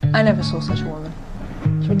I never saw such a woman.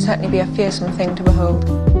 She would certainly be a fearsome thing to behold.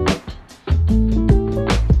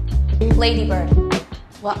 Ladybird.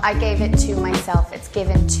 Well, I gave it to myself. It's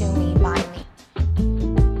given to me by me.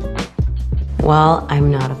 Well,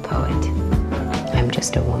 I'm not a poet. I'm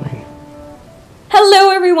just a woman.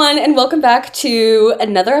 Hello, everyone, and welcome back to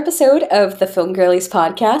another episode of the Film Girlies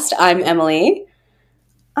podcast. I'm Emily.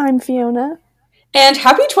 I'm Fiona. And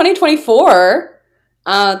happy 2024.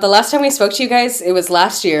 The last time we spoke to you guys, it was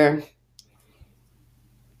last year.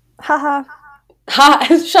 Haha.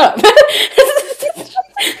 Shut up.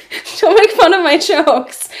 Don't make fun of my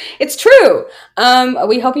jokes. It's true.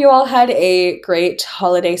 We hope you all had a great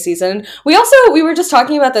holiday season. We were just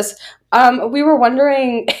talking about this. We were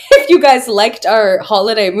wondering if you guys liked our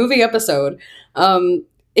holiday movie episode.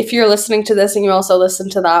 If you're listening to this and you also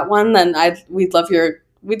listened to that one, then we'd love your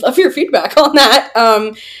feedback on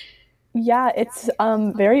that. Yeah, it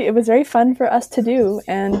was very fun for us to do,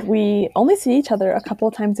 and we only see each other a couple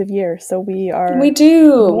of times a year, so we do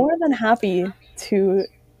more than happy to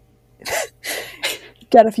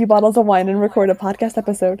get a few bottles of wine and record a podcast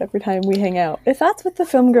episode every time we hang out. If that's what the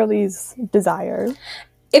Film Girlies desire.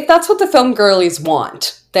 If that's what the Film Girlies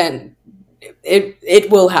want, then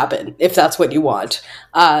it will happen, if that's what you want.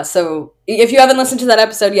 So if you haven't listened to that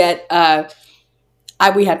episode yet,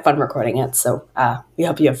 we had fun recording it, so we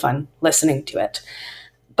hope you have fun listening to it.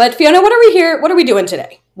 But Fiona, what are we doing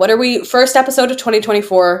today? First episode of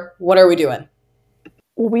 2024, what are we doing?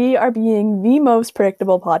 We are being the most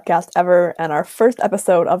predictable podcast ever, and our first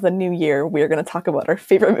episode of the new year, we are going to talk about our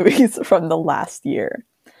favorite movies from the last year.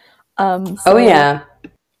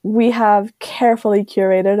 We have carefully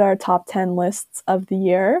curated our top 10 lists of the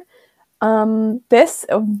year. This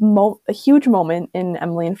a huge moment in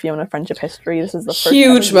Emily and Fiona friendship history. This is the first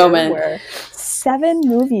huge moment where 7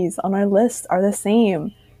 movies on our list are the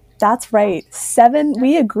same. That's right, 7.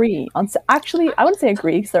 We agree on. Actually, I wouldn't say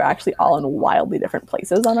agree because they're actually all in wildly different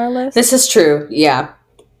places on our list. This is true, yeah.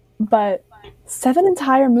 But 7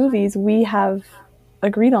 entire movies we have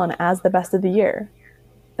agreed on as the best of the year.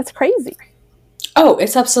 That's crazy. Oh,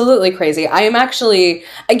 it's absolutely crazy. I am actually,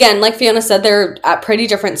 again, like Fiona said, they're at pretty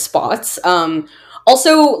different spots.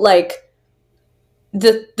 Also, like,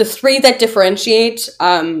 the 3 that differentiate,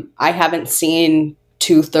 I haven't seen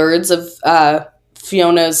 2/3 of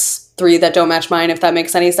Fiona's 3 that don't match mine, if that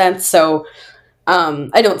makes any sense. So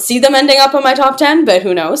I don't see them ending up on my top 10, but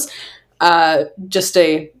who knows? Just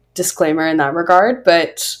a disclaimer in that regard.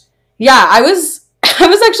 But yeah, I was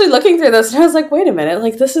actually looking through this and I was like, wait a minute,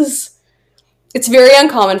 like it's very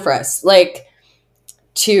uncommon for us. Like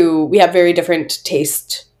we have very different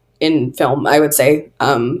taste in film, I would say.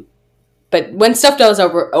 But when stuff does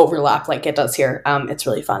overlap like it does here, it's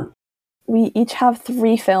really fun. We each have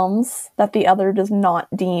 3 films that the other does not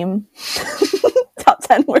deem top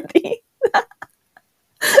 10 worthy.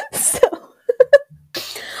 So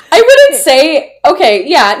I wouldn't say, okay,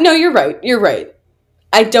 yeah, no, you're right.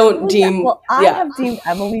 I don't deem... Well, I have deemed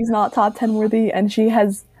Emily's not top 10 worthy, and she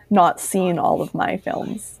has not seen all of my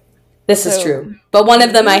films. This is true. But one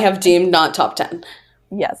of them I have deemed not top 10.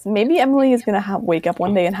 Yes, maybe Emily is going to wake up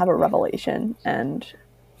one day and have a revelation, and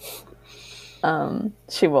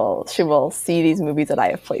she will see these movies that I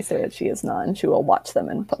have placed there that she has not, and she will watch them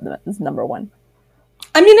and put them as number 1.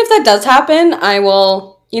 I mean, if that does happen, I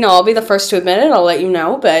will, I'll be the first to admit it. I'll let you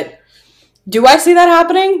know. But do I see that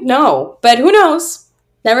happening? No. But who knows?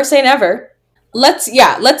 Never say never. Let's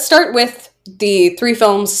start with the 3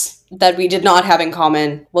 films that we did not have in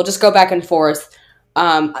common. We'll just go back and forth.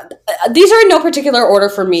 These are in no particular order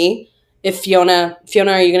for me. If Fiona,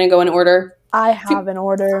 are you going to go in order? I have an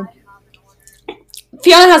order.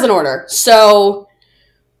 Fiona has an order, so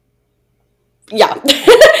yeah.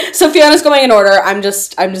 So Fiona's going in order. I'm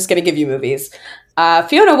just gonna give you movies.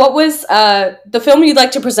 Fiona, what was the film you'd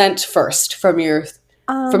like to present first from your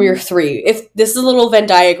 3? If this is a little Venn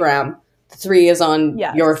diagram, 3 is on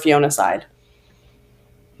your Fiona side.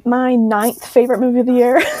 My 9th favorite movie of the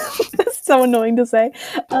year. That's so annoying to say.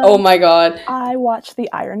 Oh my god! I watched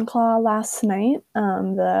The Iron Claw last night.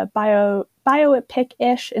 The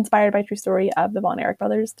biopic-ish, inspired by true story of the Von Erich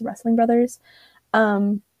brothers, the wrestling brothers.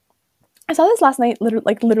 I saw this last night,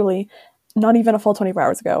 literally, not even a full 24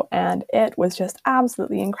 hours ago, and it was just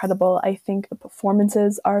absolutely incredible. I think the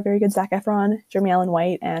performances are very good. Zac Efron, Jeremy Allen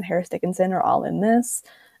White, and Harris Dickinson are all in this.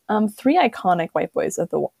 3 iconic white boys of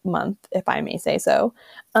the month, if I may say so.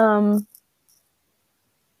 I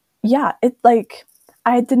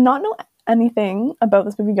did not know anything about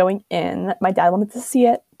this movie going in. My dad wanted to see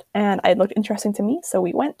it, and it looked interesting to me, so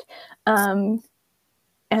we went. And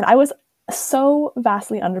I was so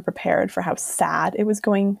vastly underprepared for how sad it was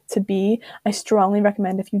going to be. I strongly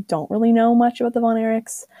recommend, if you don't really know much about the Von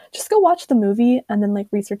Erichs, just go watch the movie and then like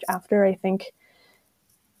research after. I think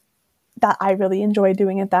that I really enjoy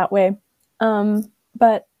doing it that way.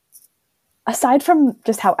 But aside from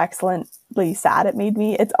just how excellently sad it made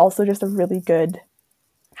me, it's also just a really good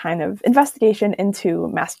kind of investigation into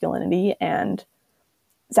masculinity, and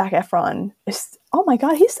Zac Efron is, oh my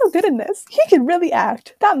god, he's so good in this. He can really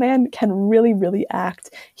act. That man can really, really act.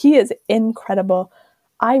 He is incredible.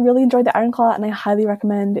 I really enjoyed The Iron Claw, and I highly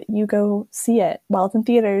recommend you go see it while it's in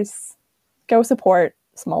theaters. Go support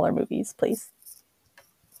smaller movies, please.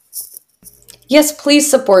 Yes, please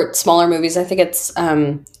support smaller movies. I think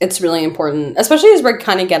it's really important, especially as we're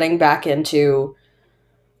kind of getting back into,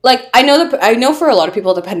 like, I know for a lot of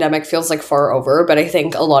people the pandemic feels like far over, but I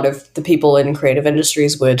think a lot of the people in creative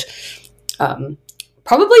industries would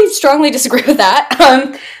probably strongly disagree with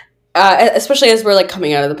that. Especially as we're like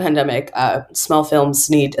coming out of the pandemic, small films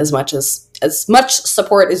need as much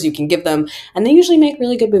support as you can give them, and they usually make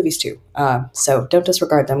really good movies too. So don't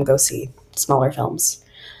disregard them. Go see smaller films.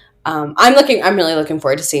 I'm really looking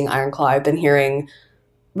forward to seeing Iron Claw. I've been hearing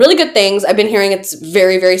really good things. I've been hearing it's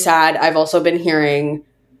very, very sad. I've also been hearing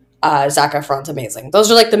Zac Efron's amazing.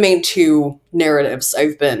 Those are like the main two narratives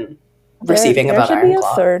I've been receiving about Iron Claw. There should be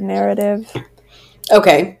a third narrative.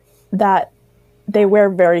 Okay. That they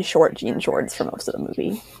wear very short jean shorts for most of the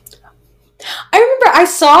movie.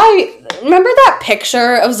 Remember that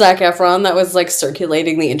picture of Zac Efron that was like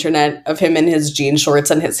circulating the internet of him in his jean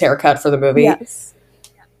shorts and his haircut for the movie? Yes.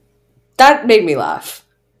 That made me laugh.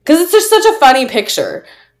 Because it's just such a funny picture.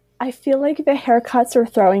 I feel like the haircuts are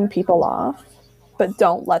throwing people off, but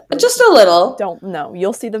don't let them. Just a little. Don't know.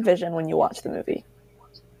 You'll see the vision when you watch the movie.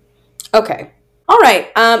 Okay. All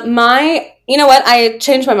right. You know what? I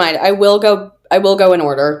changed my mind. I will go in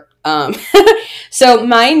order. So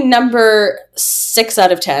my number 6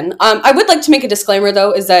 out of 10. I would like to make a disclaimer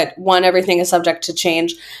though, is that 1, everything is subject to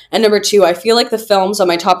change, and number 2, I feel like the films on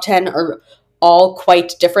my top 10 are all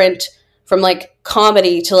quite different, from like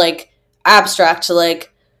comedy to like abstract to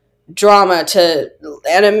like drama to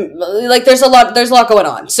like there's a lot going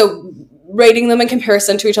on. So rating them in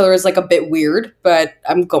comparison to each other is like a bit weird, but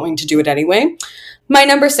I'm going to do it anyway. My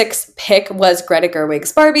number 6 pick was Greta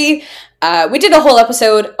Gerwig's Barbie. We did a whole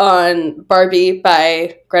episode on Barbie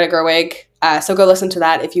by Greta Gerwig, so go listen to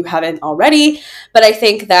that if you haven't already. But I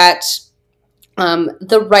think that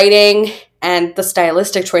the writing and the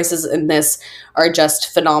stylistic choices in this are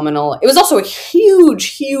just phenomenal. It was also a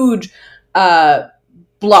huge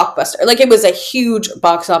blockbuster. Like, it was a huge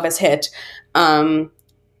box office hit,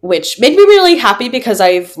 which made me really happy because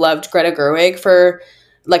I've loved Greta Gerwig for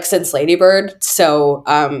like since Lady Bird. So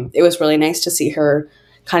it was really nice to see her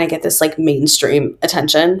kind of get this like mainstream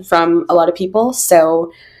attention from a lot of people.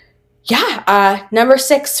 So yeah, number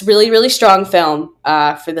 6, really, really strong film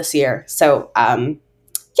for this year. So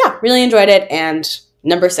yeah, really enjoyed it, and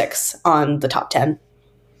number 6 on the top 10.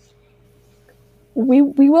 We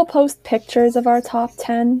will post pictures of our top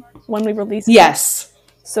 10 when we release them. Yes.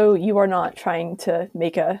 So you are not trying to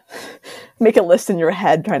make a list in your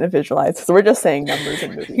head trying to visualize. So we're just saying numbers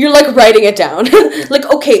and movies. You're like writing it down. Like,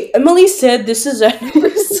 okay, Emily said this is a number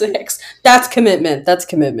 6. That's commitment. That's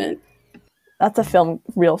a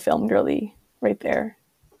real film girly right there.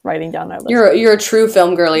 Writing down our list. You're a true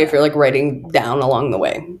film girly if you're like writing down along the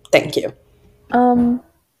way. Thank you.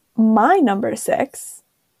 My number 6,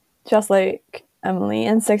 just like Emily,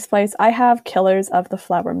 in 6th place, I have Killers of the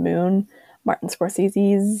Flower Moon, Martin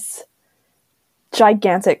Scorsese's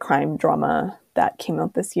gigantic crime drama that came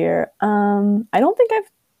out this year. I don't think I've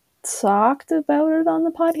talked about it on the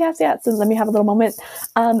podcast yet, so let me have a little moment.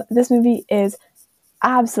 This movie is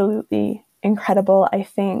absolutely incredible. I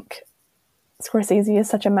think Scorsese is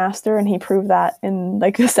such a master, and he proved that in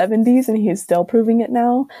like the 70s, and he's still proving it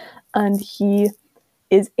now. And he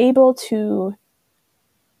is able to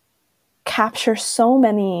capture so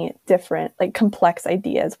many different like complex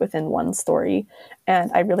ideas within one story,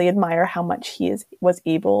 and I really admire how much he was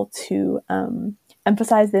able to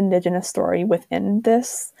emphasize the Indigenous story within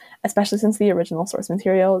this, especially since the original source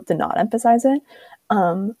material did not emphasize it.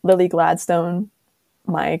 Lily Gladstone,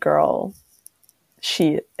 my girl,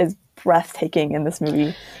 she is breathtaking in this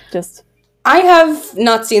movie. I have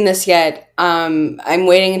not seen this yet. I'm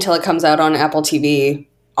waiting until it comes out on Apple TV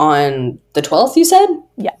on the 12th, you said?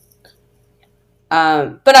 Yeah.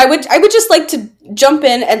 But I would just like to jump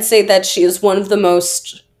in and say that she is one of the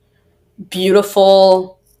most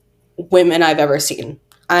beautiful women I've ever seen.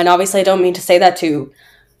 And obviously I don't mean to say that to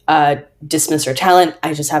dismiss her talent.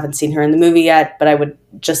 I just haven't seen her in the movie yet, but I would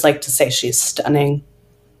just like to say she's stunning.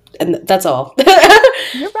 And that's all.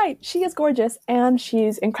 You're right. She is gorgeous and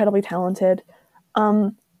she's incredibly talented.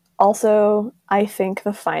 Also, I think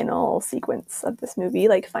the final sequence of this movie,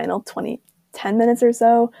 like final 10 minutes or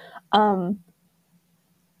so,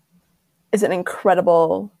 is an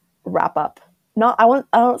incredible wrap up. I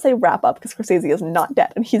don't say wrap up because Scorsese is not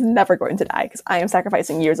dead and he's never going to die because I am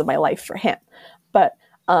sacrificing years of my life for him. But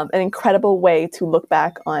an incredible way to look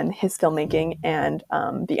back on his filmmaking and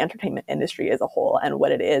the entertainment industry as a whole and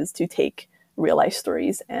what it is to take real life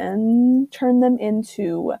stories and turn them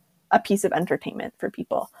into a piece of entertainment for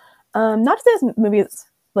people. Not to say this movie is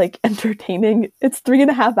like entertaining. It's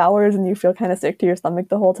 3.5 hours and you feel kind of sick to your stomach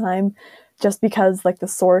the whole time just because like the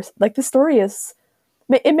story is,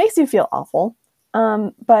 it makes you feel awful.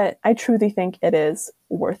 But I truly think it is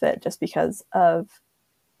worth it just because of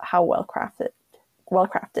how well crafted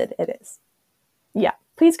it is. Yeah,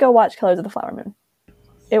 please go watch Killers of the Flower Moon.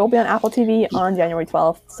 It will be on Apple TV on January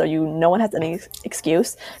 12th, so no one has any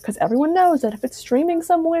excuse, because everyone knows that if it's streaming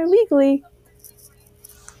somewhere legally,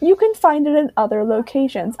 you can find it in other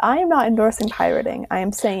locations. I am not endorsing pirating. I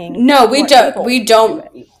am saying no, we don't.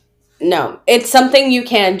 No, it's something you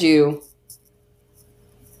can do.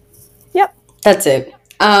 Yep. That's it.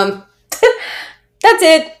 That's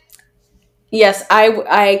it. Yes,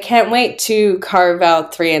 I can't wait to carve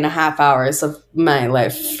out 3.5 hours of my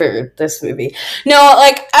life for this movie. No,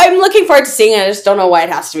 like, I'm looking forward to seeing it. I just don't know why it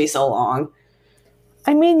has to be so long.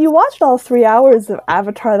 I mean, you watched all 3 hours of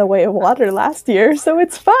Avatar: The Way of Water last year, so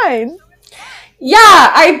it's fine. Yeah,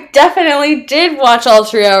 I definitely did watch all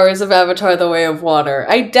 3 hours of Avatar: The Way of Water.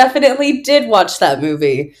 I definitely did watch that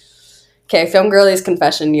movie. Okay, Filmgirlies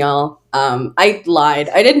confession, y'all. I lied.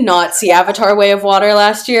 I did not see Avatar: Way of Water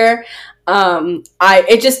last year.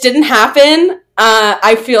 It just didn't happen.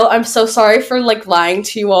 I'm so sorry for like lying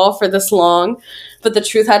to you all for this long, but the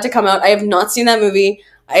truth had to come out. I have not seen that movie.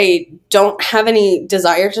 I don't have any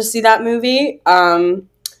desire to see that movie. I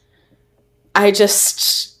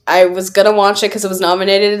was gonna watch it because it was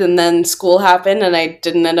nominated, and then school happened, and I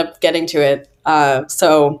didn't end up getting to it.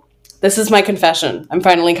 So this is my confession. I'm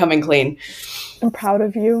finally coming clean. I'm proud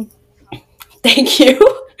of you. Thank you.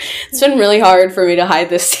 It's been really hard for me to hide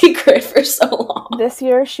this secret for so long. This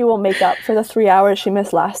year, she will make up for the 3 hours she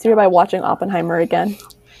missed last year by watching Oppenheimer again.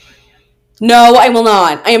 No, I will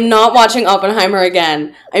not. I am not watching Oppenheimer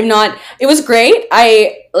again. I'm not. It was great.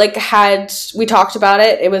 We talked about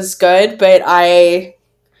it. It was good, but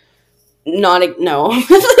no.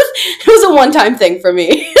 It was a one-time thing for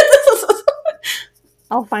me.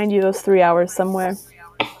 I'll find you those 3 hours somewhere.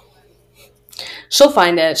 She'll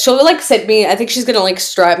find it. She'll like sit me. I think she's gonna like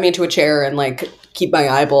strap me to a chair and like keep my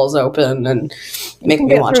eyeballs open and make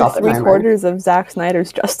me watch Oppenheimer. 3/4 of Zack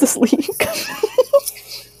Snyder's Justice League.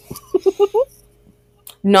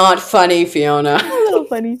 Not funny, Fiona. A little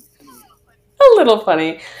funny. A little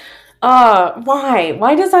funny. Why?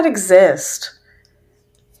 Why does that exist?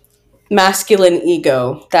 Masculine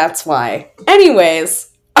ego. That's why. Anyways,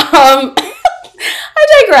 I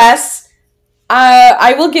digress.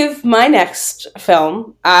 I will give my next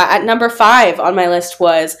film. At number 5 on my list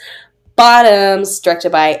was Bottoms,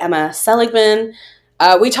 directed by Emma Seligman.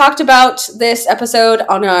 We talked about this episode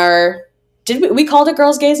on our... we called it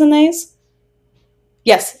Girls, Gays, and Theys?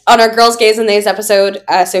 Yes, on our Girls, Gays, and Theys episode.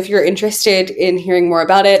 So if you're interested in hearing more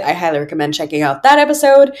about it, I highly recommend checking out that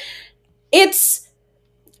episode. It's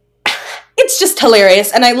just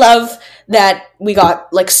hilarious, and I love that we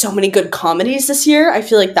got like so many good comedies this year. I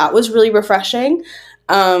feel like that was really refreshing.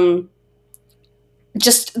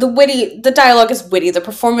 Just the dialogue is witty, the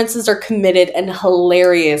performances are committed and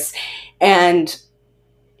hilarious, and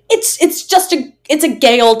it's a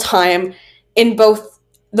gay old time in both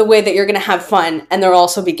the way that you're gonna have fun and there'll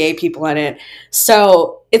also be gay people in it.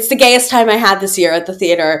 So it's the gayest time I had this year at the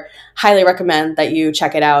theater. Highly recommend that you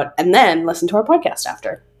check it out and then listen to our podcast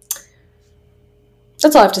after.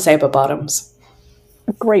 That's all I have to say about Bottoms.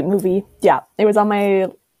 Great movie. Yeah, it was on my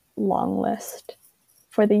long list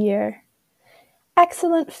for the year.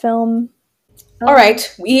 Excellent film. All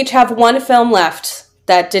right, we each have one film left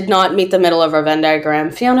that did not meet the middle of our Venn diagram.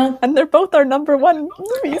 Fiona? And they're both our number 1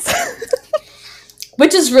 movies.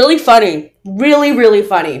 Which is really funny. Really, really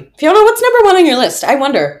funny. Fiona, what's number 1 on your list? I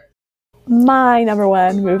wonder. My number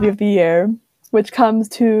 1 movie of the year, which comes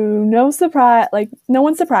to no one's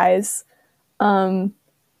surprise.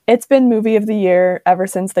 It's been movie of the year ever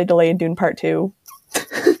since they delayed Dune Part 2.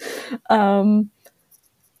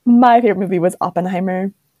 My favorite movie was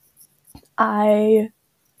Oppenheimer. I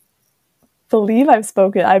believe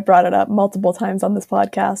I brought it up multiple times on this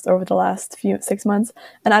podcast over the last 6 months,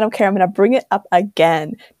 and I don't care, I'm going to bring it up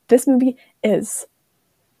again. This movie is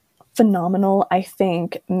phenomenal. I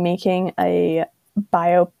think making a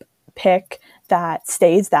biopic that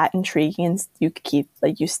stays that intriguing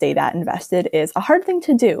and you stay that invested is a hard thing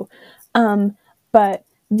to do. But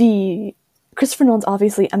Christopher Nolan's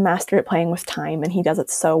obviously a master at playing with time, and he does it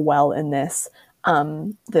so well in this.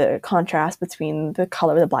 The contrast between the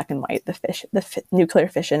color, the black and white, the nuclear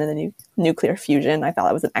fission and the nuclear fusion. I thought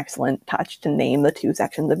that was an excellent touch to name the two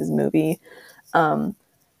sections of his movie.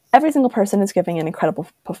 Every single person is giving an incredible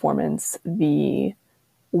performance. The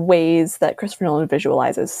ways that Christopher Nolan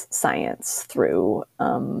visualizes science through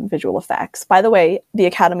visual effects. By the way, the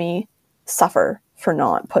Academy suffer for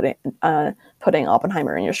not putting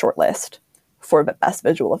Oppenheimer in your short list for the best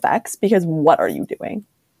visual effects, because what are you doing?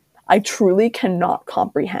 I truly cannot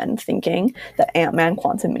comprehend thinking that Ant-Man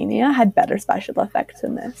Quantumania had better special effects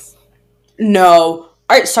than this. No. All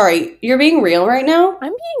right, sorry. You're being real right now?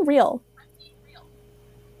 I'm being real.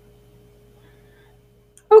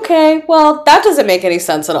 Okay, well, that doesn't make any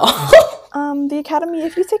sense at all. The Academy,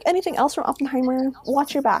 if you take anything else from Oppenheimer,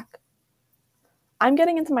 watch your back. I'm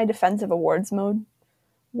getting into my defensive awards mode,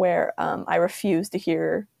 where I refuse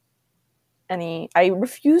to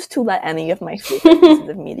let any of my favorite pieces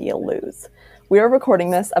of media lose. We are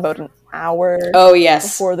recording this about an hour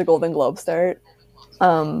before the Golden Globes start.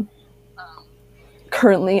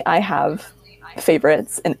 Currently, I have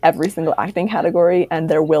favorites in every single acting category, and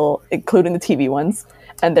including the TV ones,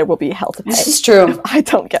 and there will be hell to pay. This is true. If I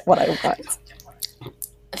don't get what I want.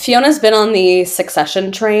 Fiona's been on the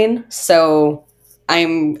Succession train, so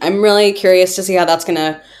I'm really curious to see how that's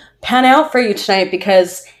gonna pan out for you tonight,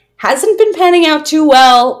 because hasn't been panning out too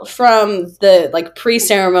well from the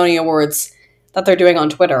pre-ceremony awards that they're doing on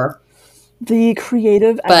Twitter. The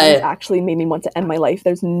creative elements actually made me want to end my life.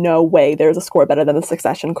 There's no way there's a score better than the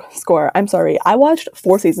Succession score. I'm sorry. I watched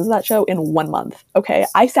 4 seasons of that show in 1 month. Okay,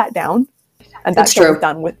 I sat down, and that show was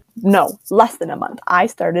done with less than a month. I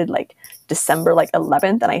started December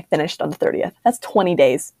 11th, and I finished on the 30th. That's 20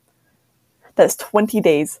 days. That is 20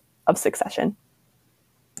 days of Succession.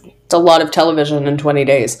 It's a lot of television in 20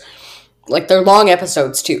 days. They're long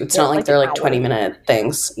episodes too. It's not like they're 20-minute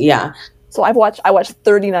things. Yeah. So I watched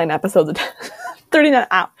 39 episodes 39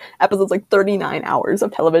 episodes, 39 hours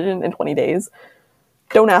of television in 20 days.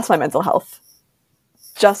 Don't ask my mental health.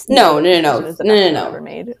 Just no. Ever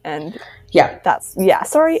made. And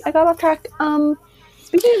sorry, I got off track.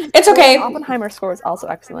 Speaking of it's okay. Oppenheimer's score is also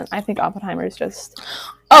excellent. I think Oppenheimer is just...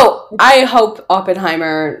 Oh, I hope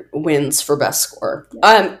Oppenheimer wins for best score.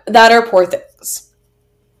 Yeah. That or Poor Things.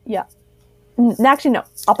 Yeah. Actually, no.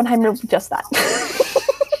 Oppenheimer, just that.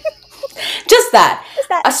 Just that.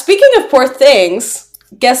 Speaking of Poor Things,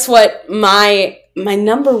 guess what? My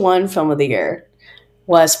number one film of the year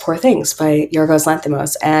was Poor Things by Yorgos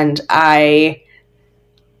Lanthimos, and I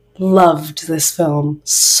loved this film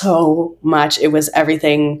so much. It was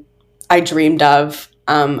everything I dreamed of.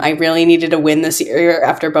 I really needed a win this year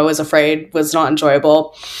after Beau is Afraid was not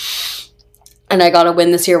enjoyable. And I got a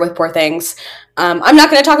win this year with Poor Things. I'm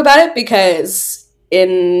not going to talk about it because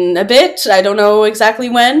in a bit, I don't know exactly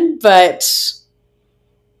when, but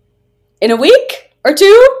in a week or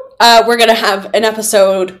two, we're going to have an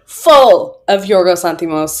episode full of Yorgos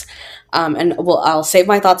Lanthimos. And I'll save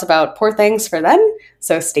my thoughts about Poor Things for then.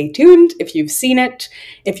 So stay tuned if you've seen it.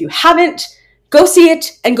 If you haven't, go see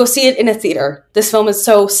it, and go see it in a theater. This film is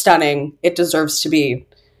so stunning. It deserves to be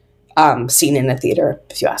seen in a theater,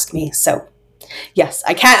 if you ask me. So, yes,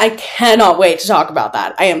 I cannot wait to talk about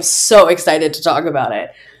that. I am so excited to talk about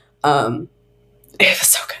it. It was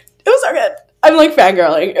so good. It was so good. I'm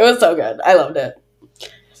fangirling. It was so good. I loved it.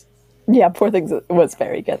 Yeah, Poor Things was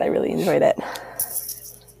very good. I really enjoyed it.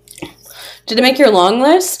 Did it make your long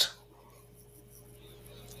list?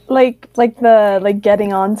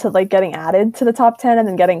 Getting on to getting added to the top 10 and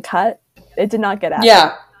then getting cut. It did not get added.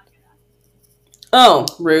 Yeah. Oh,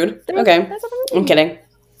 rude. Okay. I'm kidding.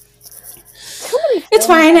 It's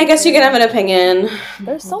fine. I guess you can have an opinion.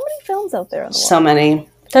 There's so many films out there in the world. So many.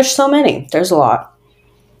 There's so many. There's a lot.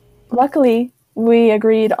 Luckily, we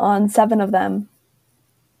agreed on 7 of them.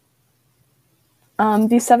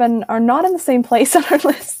 These 7 are not in the same place on our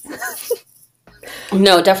list.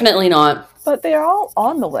 No, definitely not. But they are all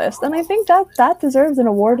on the list, and I think that deserves an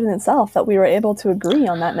award in itself, that we were able to agree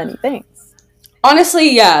on that many things.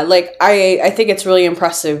 Honestly, yeah, I think it's really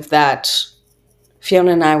impressive that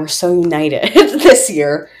Fiona and I were so united this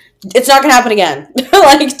year. It's not gonna happen again.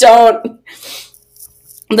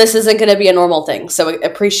 This isn't gonna be a normal thing, so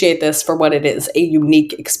appreciate this for what it is, a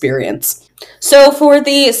unique experience. So for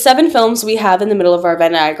the 7 films we have in the middle of our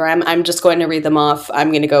Venn diagram, I'm just going to read them off.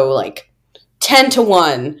 I'm gonna go 10 to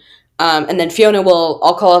 1. And then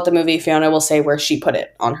I'll call out the movie. Fiona will say where she put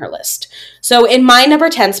it on her list. So in my number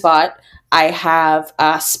 10 spot, I have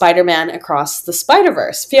Spider-Man Across the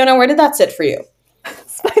Spider-Verse. Fiona, where did that sit for you?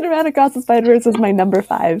 Spider-Man Across the Spider-Verse is my number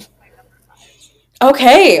 5.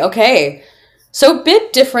 Okay. So a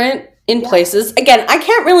bit different in places. Again, I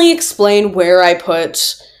can't really explain where I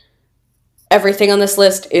put everything on this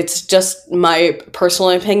list. It's just my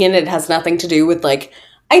personal opinion. It has nothing to do with, like,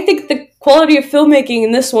 I think the quality of filmmaking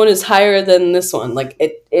in this one is higher than this one. Like,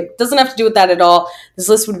 it doesn't have to do with that at all. This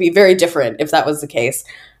list would be very different if that was the case.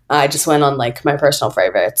 I just went on, like, my personal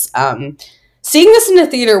favorites. Seeing this in the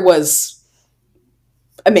theater was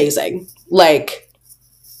amazing. Like,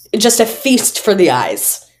 just a feast for the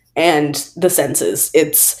eyes and the senses.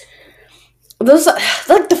 It's those,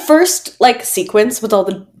 like, the first, like, sequence with all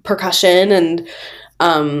the percussion and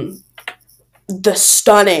the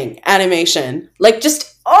stunning animation. Like,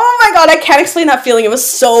 just, oh my god, I can't explain that feeling. It was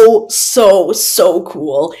so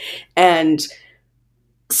cool and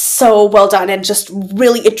so well done, and just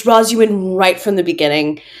really, it draws you in right from the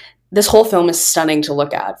beginning. This whole film is stunning to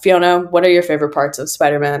look at. Fiona, what are your favorite parts of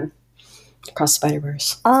Spider-Man Across the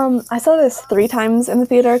Spider-Verse? I saw this 3 times in the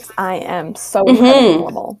theater because I am so incredibly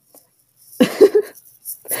normal.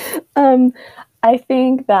 I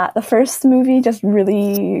think that the first movie just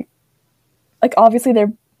really, like, obviously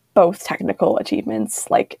they're both technical achievements.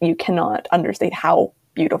 Like, you cannot understate how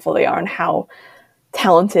beautiful they are and how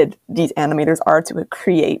talented these animators are to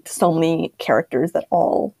create so many characters that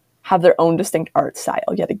all have their own distinct art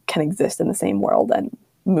style, yet it can exist in the same world and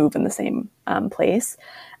move in the same place.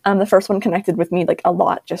 The first one connected with me, like, a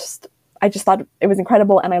lot. I just thought it was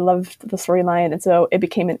incredible, and I loved the storyline, and so it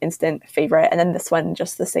became an instant favorite. And then this one,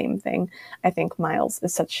 just the same thing. I think Miles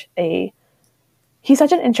is he's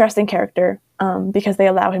such an interesting character, because they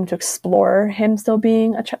allow him to explore him still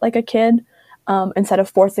being like a kid, instead of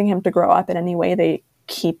forcing him to grow up in any way. They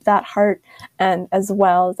keep that heart, and as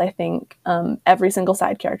well as, I think, every single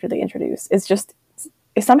side character they introduce is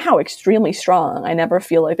somehow extremely strong. I never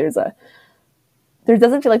feel like there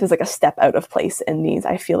doesn't feel like there's, like, a step out of place in these.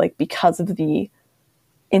 I feel like because of the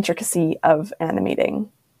intricacy of animating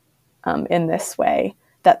in this way,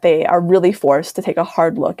 that they are really forced to take a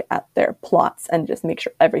hard look at their plots and just make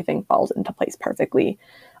sure everything falls into place perfectly.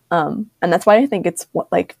 And that's why I think it's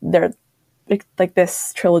they're like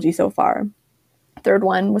this trilogy so far. Third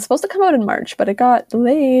one was supposed to come out in March, but it got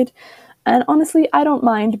delayed. And honestly, I don't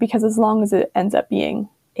mind, because as long as it ends up being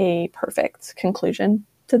a perfect conclusion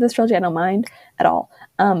to this trilogy, I don't mind at all.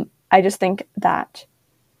 I just think that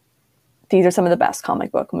these are some of the best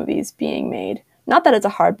comic book movies being made. Not that it's a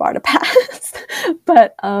hard bar to pass,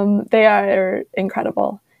 but they are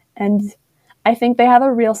incredible. And I think they have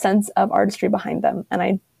a real sense of artistry behind them.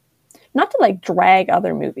 And not to, like, drag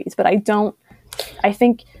other movies, but I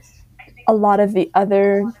think a lot of the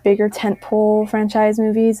other bigger tentpole franchise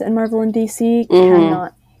movies in Marvel and DC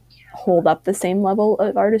cannot hold up the same level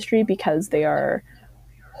of artistry because they are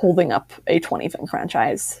holding up a 20-film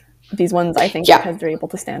franchise. These ones, I think, because they're able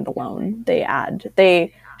to stand alone, they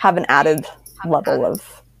have an added level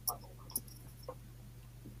of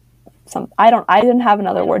some. I didn't have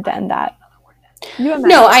another word to end that.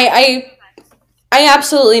 No, I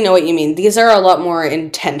absolutely know what you mean. These are a lot more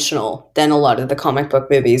intentional than a lot of the comic book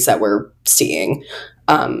movies that we're seeing,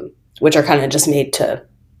 which are kind of just made to,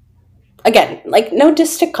 again, like, no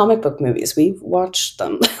diss to comic book movies. We've watched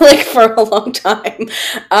them, like, for a long time.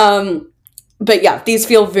 But yeah, these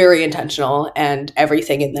feel very intentional, and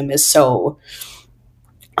everything in them is so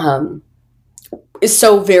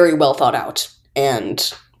very well thought out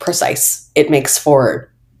and precise. It makes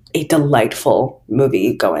for a delightful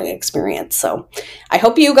movie-going experience. So I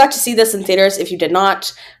hope you got to see this in theaters. If you did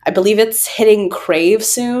not, I believe it's hitting Crave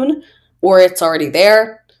soon, or it's already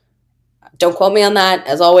there. Don't quote me on that.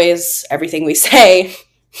 As always, everything we say,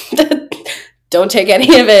 don't take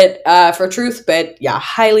any of it for truth. But yeah,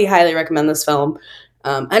 highly, highly recommend this film.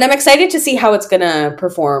 And I'm excited to see how it's going to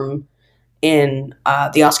perform in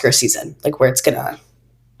the Oscar season, like where it's gonna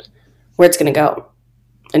go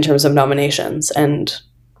in terms of nominations and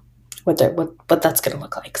what that's gonna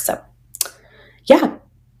look like. So yeah.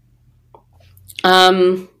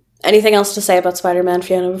 Anything else to say about Spider-Man,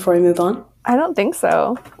 Fiona, before we move on? I don't think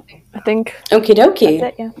so. I think okie dokie.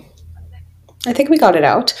 that's it, yeah. I think we got it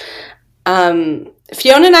out.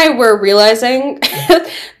 Fiona and I were realizing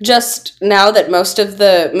just now that most of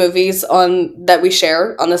the movies that we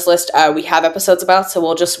share on this list, we have episodes about, so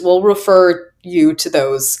we'll refer you to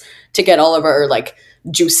those to get all of our, like,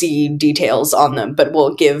 juicy details on them, but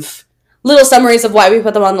we'll give little summaries of why we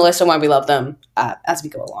put them on the list and why we love them as we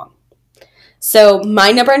go along. So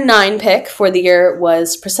my number 9 pick for the year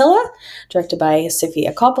was Priscilla, directed by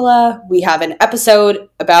Sofia Coppola. We have an episode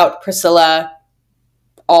about Priscilla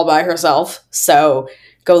all by herself, so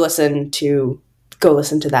go listen to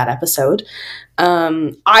that episode.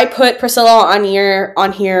 I put Priscilla on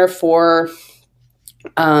here for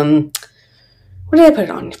what did I put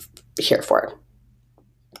it on here for?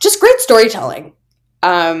 Just great storytelling.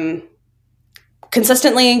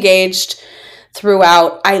 Consistently engaged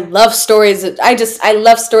throughout. I love stories. I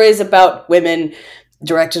love stories about women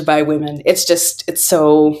directed by women. It's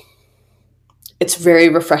very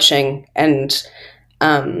refreshing and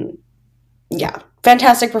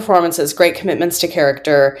fantastic performances, great commitments to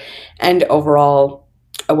character, and overall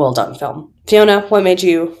a well done film. Fiona,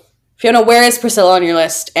 where is Priscilla on your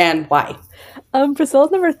list and why?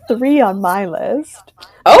 Priscilla's number 3 on my list.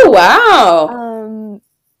 Oh, wow.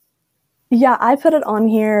 Yeah, I put it on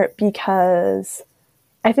here because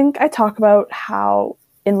I think I talk about how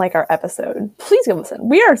in like our episode, please go listen.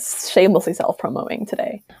 We are shamelessly self-promoting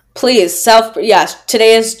today. Please,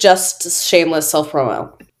 today is just shameless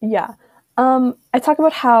self-promo. Yeah. I talk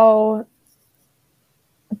about how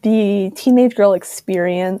the teenage girl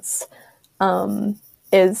experience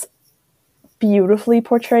is beautifully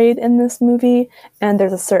portrayed in this movie, and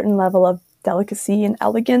there's a certain level of delicacy and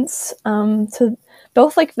elegance to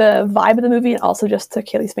both like the vibe of the movie and also just to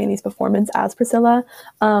Kaylee Spaney's performance as Priscilla.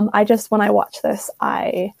 When I watched this,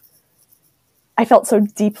 I felt so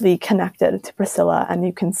deeply connected to Priscilla, and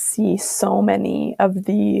you can see so many of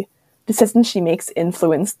the decisions she makes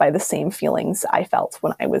influenced by the same feelings I felt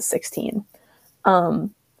when I was 16.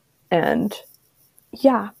 And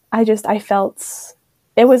yeah, I felt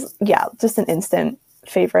it was, just an instant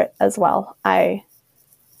favorite as well. I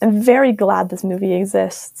am very glad this movie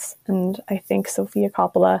exists, and I think Sofia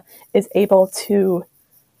Coppola is able to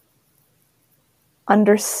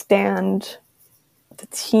understand the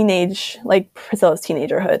Priscilla's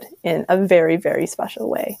teenagerhood in a very, very special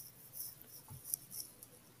way.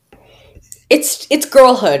 It's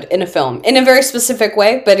girlhood in a film in a very specific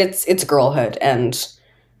way, but it's girlhood, and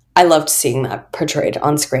I loved seeing that portrayed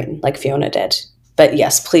on screen like Fiona did. But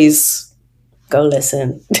yes, please go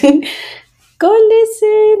listen. Go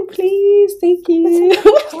listen, please. Thank you.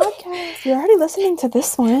 Podcast. You're already listening to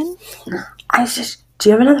this one.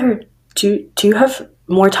 Do you have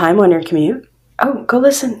more time on your commute? Oh, go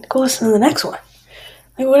listen to the next one.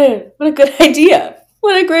 Like what a good idea.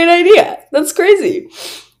 What a great idea. That's crazy.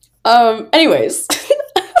 Anyways.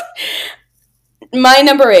 My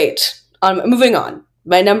number 8 moving on.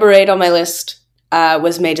 My number 8 on my list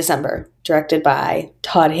was May December, directed by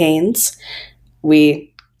Todd Haynes.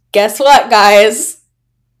 Guess what, guys?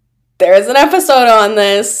 There's an episode on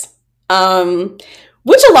this,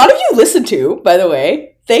 which a lot of you listened to, by the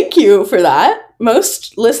way. Thank you for that.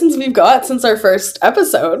 Most listens we've got since our first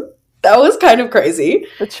episode. That was kind of crazy.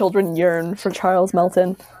 The children yearn for Charles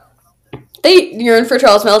Melton. They yearn for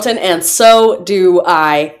Charles Melton, and so do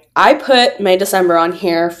I. I put May December on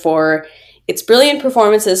here for its brilliant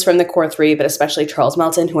performances from the core 3, but especially Charles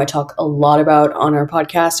Melton, who I talk a lot about on our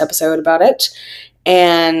podcast episode about it.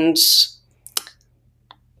 And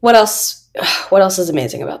what else is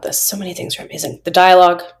amazing about this? So many things are amazing. The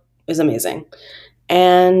dialogue is amazing.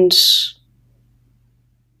 And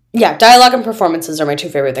yeah, dialogue and performances are my 2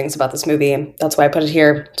 favorite things about this movie. That's why I put it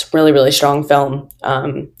here. It's a really, really strong film. It's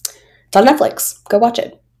on Netflix. Go watch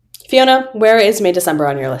it. Fiona, where is May December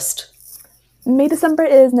on your list? May December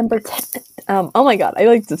is number 10. Oh my god,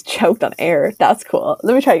 I just choked on air. That's cool.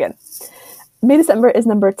 Let me try again. May December is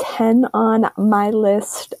number 10 on my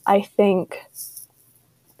list. I think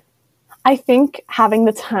having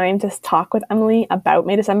the time to talk with Emily about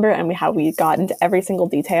May December and how we got into every single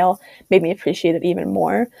detail made me appreciate it even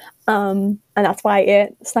more. And that's why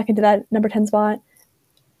it snuck into that number 10 spot.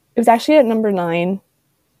 It was actually at number 9.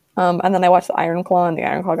 And then I watched The Iron Claw, and The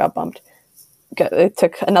Iron Claw got bumped. It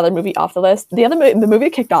took another movie off the list. The movie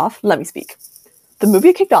it kicked off, let me speak. The movie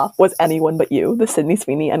it kicked off was Anyone But You, the Sydney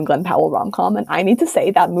Sweeney and Glenn Powell rom-com, and I need to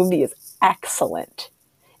say that movie is excellent.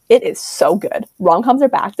 It is so good. Rom-coms are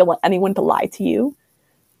back. Don't want anyone to lie to you.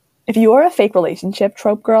 If you are a fake relationship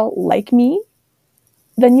trope girl like me,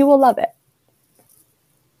 then you will love it.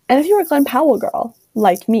 And if you're a Glenn Powell girl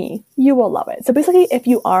like me, you will love it. So basically, if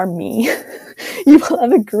you are me, you will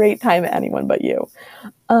have a great time at Anyone But You.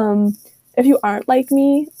 If you aren't like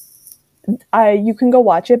me, you can go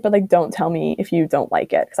watch it, but don't tell me if you don't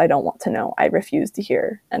like it, because I don't want to know. I refuse to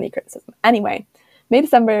hear any criticism. Anyway, May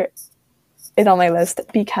December is on my list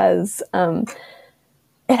because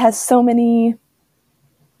it has so many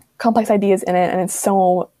complex ideas in it, and it's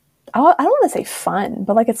so, I don't want to say fun,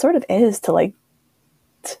 but it sort of is to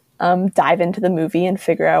dive into the movie and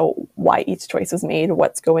figure out why each choice was made,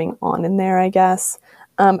 what's going on in there, I guess.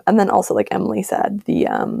 And then also, like Emily said, the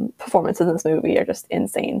performances in this movie are just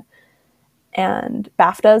insane. And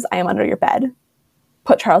BAFTAs, I Am Under Your Bed.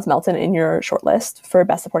 Put Charles Melton in your shortlist for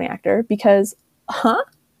Best Supporting Actor because,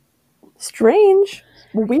 strange.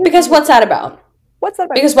 Weird. Because what's that about? What's that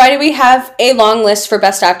about? Because why do we have a long list for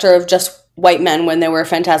Best Actor of just white men when there were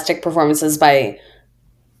fantastic performances by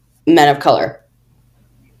men of color?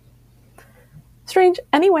 Strange.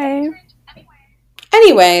 Anyways,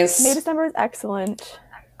 May December is excellent.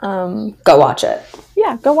 Go watch it.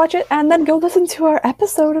 Yeah, go watch it and then go listen to our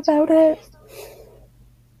episode about it.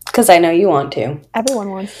 Because I know you want to. Everyone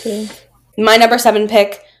wants to. My number 7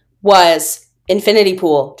 pick was Infinity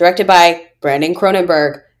Pool, directed by Brandon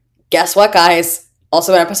Cronenberg. Guess what, guys?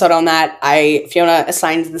 Also an episode on that. Fiona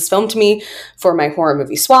assigned this film to me for my horror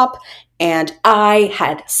movie swap, and I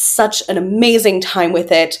had such an amazing time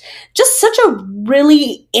with it. Just such a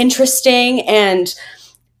really interesting and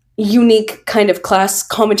unique kind of class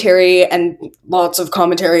commentary, and lots of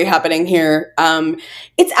commentary happening here.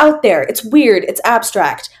 It's out there. It's weird. It's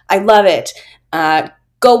abstract. I love it.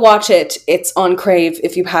 Go watch it. It's on Crave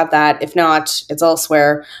if you have that. If not, it's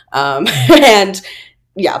elsewhere. And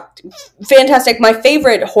yeah, fantastic. My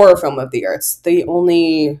favorite horror film of the year. It's the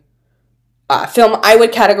only film I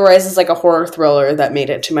would categorize as like a horror thriller that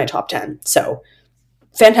made it to my top 10. So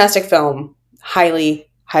fantastic film. Highly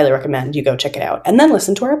recommend you go check it out and then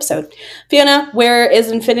listen to our episode. Fiona, where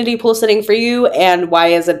is Infinity Pool sitting for you and why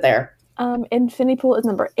is it there? Infinity Pool is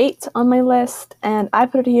number 8 on my list, and I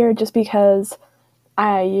put it here just because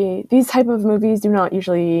these type of movies do not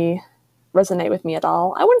usually resonate with me at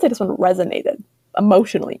all. I wouldn't say this one resonated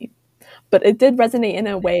emotionally, but it did resonate in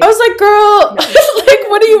a way. I was like, girl, like,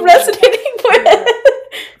 what are you resonating with?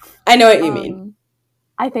 I know what you mean.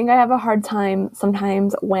 I think I have a hard time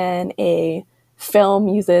sometimes when a film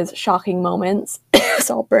uses shocking moments,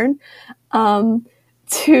 Saltburn,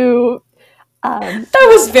 to... that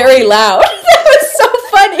was very loud. That was so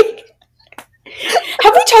funny.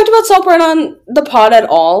 Have we talked about Saltburn on the pod at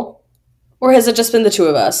all? Or has it just been the two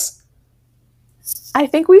of us? I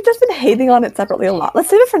think we've just been hating on it separately a lot. Let's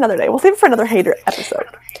save it for another day. We'll save it for another hater episode.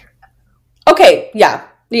 Okay, yeah.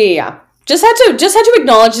 Just had to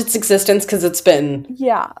acknowledge its existence because it's been...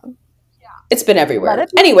 Yeah. It's been everywhere.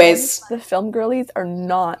 Anyways. The film girlies are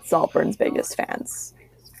not Saltburn's biggest fans.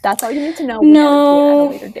 That's all you need to know. No. At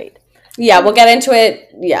a later date. Yeah, we'll get into it.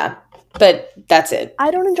 Yeah. But that's it.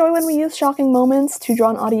 I don't enjoy when we use shocking moments to draw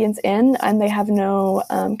an audience in and they have no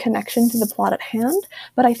connection to the plot at hand.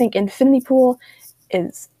 But I think Infinity Pool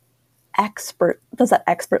does that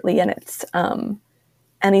expertly, and it's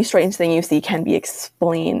any strange thing you see can be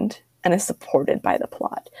explained and is supported by the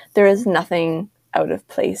plot. There is nothing out of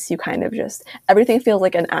place. You kind of just, everything feels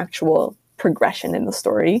like an actual progression in the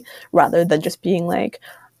story rather than just being like,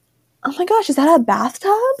 oh my gosh, is that a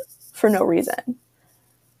bathtub? For no reason.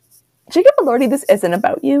 Jacob Elordi, this isn't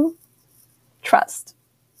about you. Trust.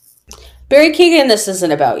 Barry Keoghan, this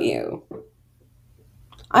isn't about you.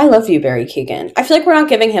 I love you, Barry Keoghan. I feel like we're not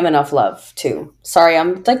giving him enough love, too. Sorry,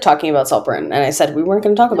 I'm like talking about Saltburn, and I said we weren't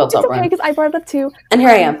going to talk about Saltburn. It's okay, because I brought it up too. And here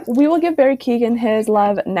I am. We will give Barry Keoghan his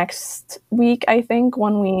love next week, I think,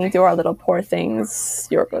 when we do our little Poor Things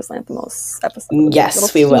Yorgos Lanthimos episode.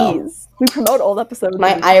 Yes, we will. We promote old episodes.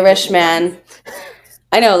 My Irish man.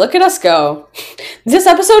 I know, look at us go. This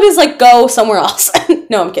episode is like, go somewhere else.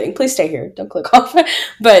 No, I'm kidding. Please stay here. Don't click off.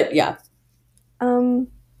 But yeah.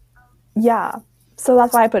 Yeah. So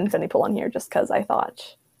that's why I put Infinity Pool on here, just because I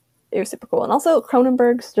thought it was super cool. And also,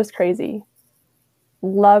 Cronenberg's just crazy.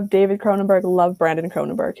 Love David Cronenberg, love Brandon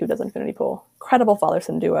Cronenberg, who does Infinity Pool. Incredible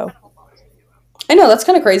father-son duo. I know, that's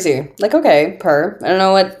kind of crazy. Like, okay, I don't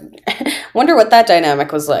know what... wonder what that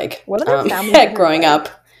dynamic was like. What are their family growing up?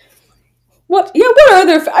 What are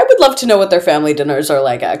their... I would love to know what their family dinners are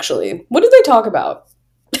like, actually. What do they talk about?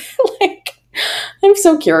 Like, I'm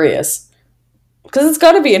so curious. Because it's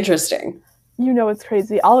got to be interesting. You know it's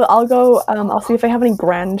crazy. I'll go, I'll see if I have any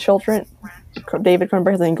grandchildren. David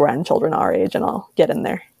Cronenberg has any grandchildren our age, and I'll get in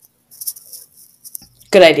there.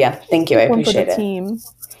 Good idea. Thank you. I appreciate it. One for the team.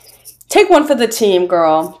 Take one for the team,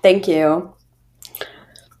 girl. Thank you.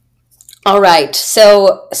 All right.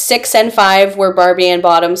 So 6 and 5 were Barbie and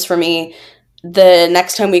Bottoms for me. The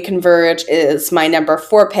next time we converge is my number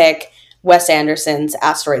 4 pick, Wes Anderson's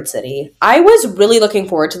Asteroid City. I was really looking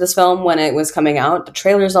forward to this film when it was coming out. The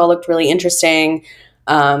trailers all looked really interesting.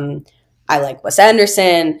 I like Wes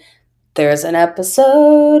Anderson. There's an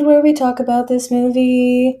episode where we talk about this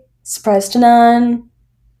movie. Surprise to none.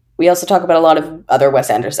 We also talk about a lot of other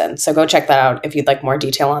Wes Anderson, so go check that out if you'd like more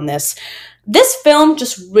detail on this. This film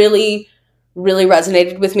just really, really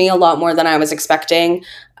resonated with me a lot more than I was expecting.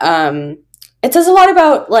 It says a lot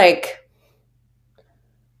about, like,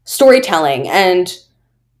 storytelling and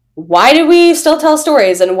why do we still tell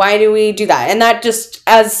stories and why do we do that? And that just,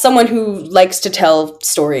 as someone who likes to tell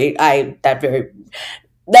story, that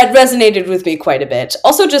resonated with me quite a bit.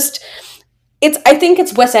 Also, just I think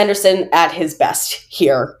it's Wes Anderson at his best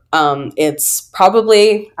here. It's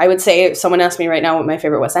probably, I would say, if someone asked me right now what my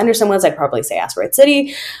favorite Wes Anderson was, I'd probably say Asteroid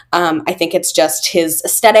City. I think it's just his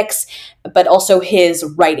aesthetics, but also his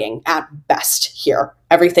writing at best here.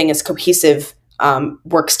 Everything is cohesive,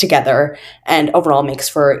 works together, and overall makes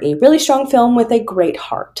for a really strong film with a great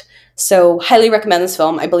heart. So highly recommend this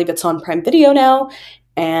film. I believe it's on Prime Video now.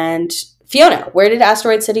 And Fiona, where did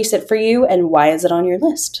Asteroid City sit for you, and why is it on your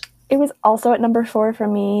list? It was also at number 4 for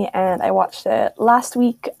me, and I watched it last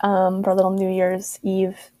week for a little New Year's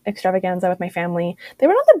Eve extravaganza with my family. They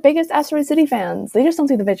were not the biggest Asteroid City fans. They just don't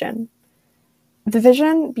see the vision. The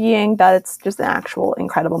vision being that it's just an actual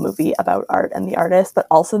incredible movie about art and the artist, but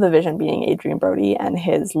also the vision being Adrian Brody and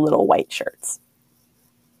his little white shirts.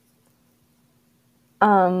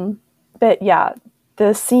 But yeah,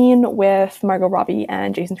 the scene with Margot Robbie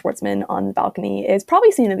and Jason Schwartzman on the balcony is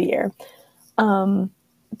probably scene of the year.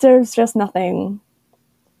 There's just nothing.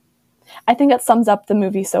 I think it sums up the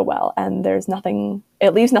movie so well, and there's nothing.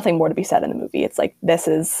 It leaves nothing more to be said in the movie. It's like this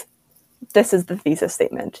is the thesis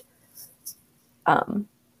statement, and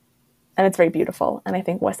it's very beautiful. And I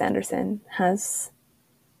think Wes Anderson has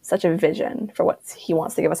such a vision for what he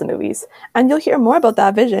wants to give us in movies, and you'll hear more about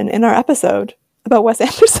that vision in our episode about Wes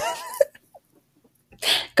Anderson.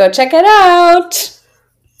 Go check it out.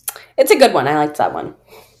 It's a good one. I liked that one.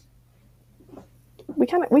 We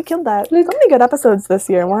killed that. So many good episodes this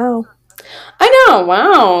year. Wow. I know.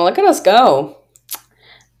 Wow. Look at us go.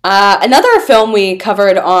 Another film we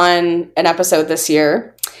covered on an episode this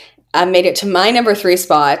year made it to my number 3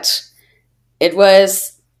 spot. It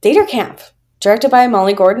was Theater Camp, directed by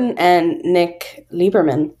Molly Gordon and Nick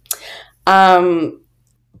Lieberman. Now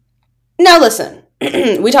listen,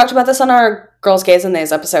 we talked about this on our Girls, Gays, and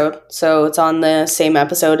Theys episode, so it's on the same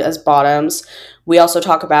episode as Bottoms. We also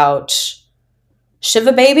talk about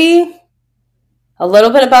Shiva Baby, a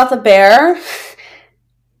little bit about The Bear,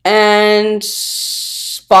 and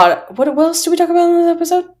what else did we talk about in this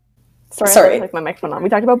episode? Sorry. Like my microphone on. We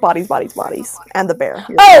talked about Bodies, and The Bear.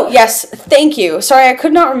 Oh, yes. Thank you. Sorry, I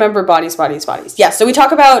could not remember Bodies. Yes, so we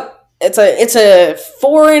talk about, it's a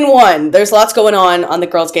 4-in-1. There's lots going on the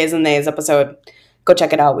Girls, Gays, and Theys episode. Go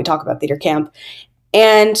check it out. We talk about Theater Camp.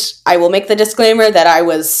 And I will make the disclaimer that I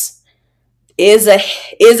am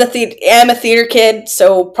a theater kid,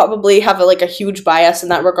 so probably have a huge bias in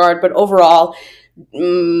that regard. But overall,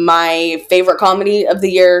 my favorite comedy of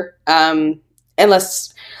the year,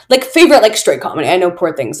 unless favorite straight comedy. I know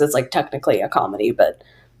Poor Things is technically a comedy, but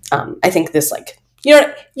I think this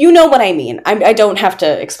you know what I mean. I don't have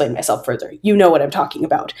to explain myself further. You know what I'm talking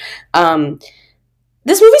about.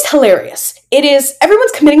 This movie's hilarious. It is.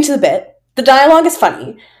 Everyone's committing to the bit. The dialogue is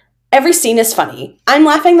funny. Every scene is funny. I'm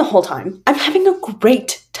laughing the whole time. I'm having a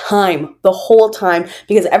great time the whole time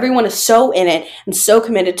because everyone is so in it and so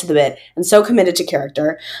committed to the bit and so committed to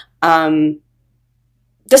character.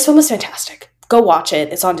 This film is fantastic. Go watch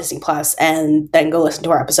it. It's on Disney Plus, and then go listen to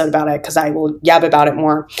our episode about it because I will yab about it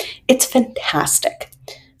more. It's fantastic.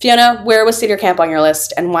 Fiona, where was Theater Camp on your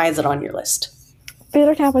list, and why is it on your list?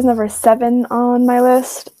 Theater Camp was number 7 on my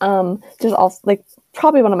list. Just also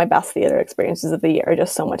probably one of my best theater experiences of the year.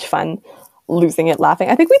 Just so much fun, losing it, laughing.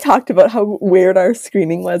 I think we talked about how weird our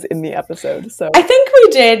screening was in the episode. So I think we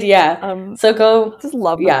did, yeah. So go. Just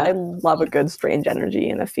love. Yeah, I love a good strange energy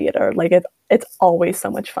in a theater. It's always so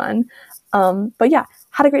much fun. But yeah,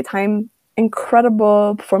 had a great time.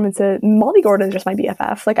 Incredible performances. Molly Gordon is just my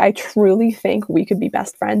BFF. I truly think we could be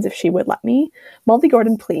best friends if she would let me. Molly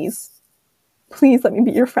Gordon, please let me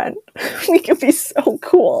be your friend. We could be so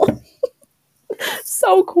cool.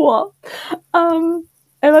 So cool. I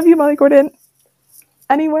love you, Molly Gordon.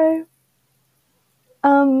 Anyway,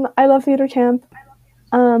 I love Theater Camp.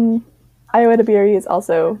 Iowa DeBerry is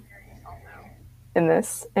also in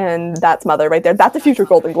this, and that's Mother right there. That's a future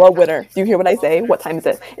Golden Globe winner. Do you hear what I say? What time is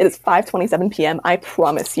it? It is 5:27 p.m. I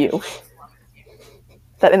promise you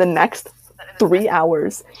that in the next 3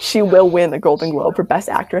 hours, she will win a Golden Globe for Best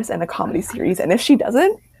Actress in a Comedy Series, and if she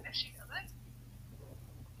doesn't,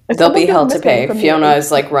 they'll be hell to pay. Fiona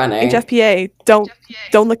is running. HFPA, don't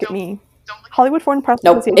look at me. Hollywood Foreign Press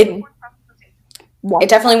Nope, Association. it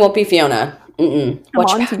definitely won't be Fiona. I'm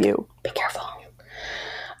on to you. Be careful.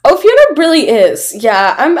 Oh, Fiona really is.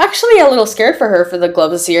 Yeah, I'm actually a little scared for her for the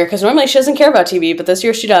Globes this year, because normally she doesn't care about TV, but this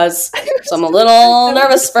year she does. So I'm a little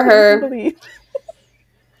nervous for her.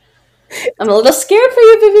 I'm a little scared for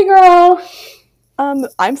you, baby girl.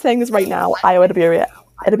 I'm saying this right now. Iowa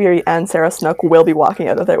Edebiri and Sarah Snook will be walking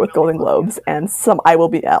out of there with Golden Globes, and I will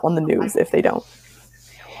be on the news if they don't.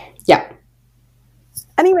 Yeah.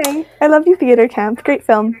 Anyway, I love you, Theater Camp. Great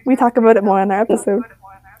film. We talk about it more on our episode.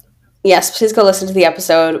 Yes, please go listen to the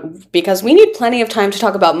episode, because we need plenty of time to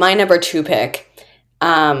talk about my number 2 pick,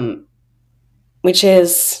 which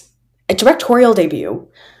is a directorial debut,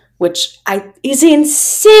 which is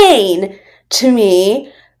insane to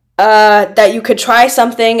me, that you could try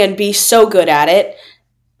something and be so good at it.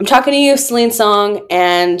 I'm talking to you, Celine Song,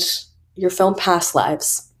 and your film Past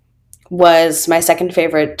Lives was my second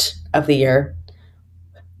favorite of the year.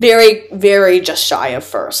 Very, very just shy of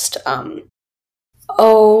first.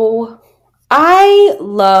 I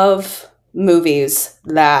love movies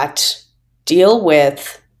that deal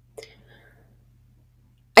with,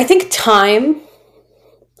 I think, time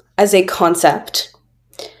as a concept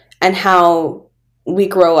and how we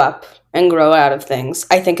grow up and grow out of things.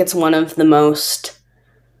 I think it's one of the most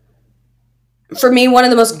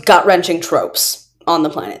gut-wrenching tropes on the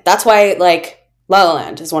planet. That's why, like, La La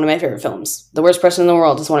Land is one of my favorite films. The Worst Person in the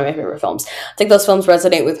World is one of my favorite films. I think those films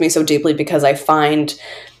resonate with me so deeply because I find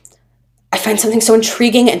something so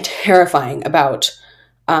intriguing and terrifying about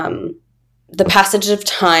the passage of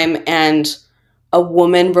time and a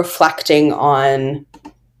woman reflecting on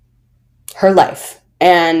her life.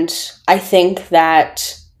 And I think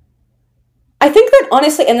that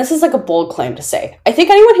honestly, and this is like a bold claim to say, I think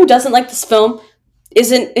anyone who doesn't like this film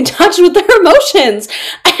isn't in touch with their emotions.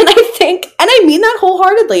 And I mean that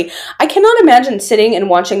wholeheartedly. I cannot imagine sitting and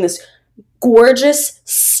watching this gorgeous,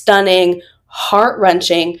 stunning,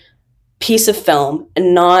 heart-wrenching piece of film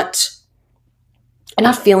and not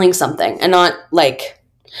feeling something, and not like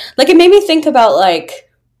it made me think about like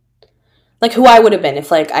who I would have been if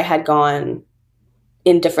like I had gone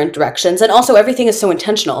in different directions. And also, everything is so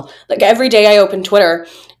intentional. Like, every day I open Twitter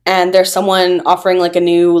and there's someone offering like a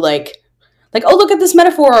new like oh, look at this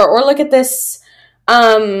metaphor, or look at this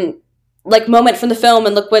like moment from the film,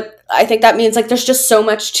 and look what I think that means. Like, there's just so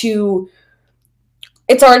much to,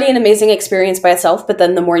 it's already an amazing experience by itself, but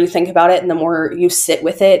then the more you think about it and the more you sit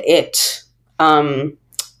with it, it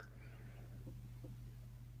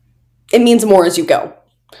means more as you go.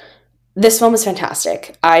 This film is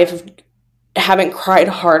fantastic. Haven't cried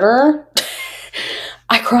harder.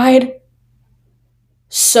 I cried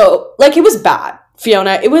so, like, it was bad,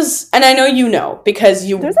 Fiona. It was, and I know you know, because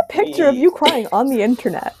there's a picture of you crying on the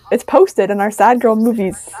internet. It's posted in our Sad Girl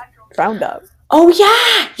Movies roundup. Oh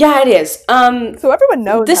yeah, it is. So everyone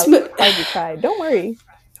knows how hard you cried. Don't worry.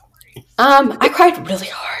 I cried really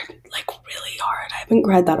hard, like really hard. I haven't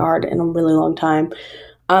cried that hard in a really long time.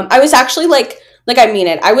 I was actually like I mean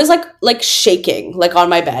it. I was like shaking, like on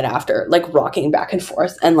my bed after, like rocking back and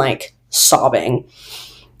forth and like sobbing.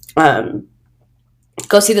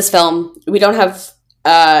 Go see this film. We don't have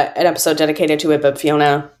an episode dedicated to it, but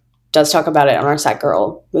Fiona does talk about it on our Sad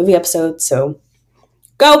Girl movie episode, so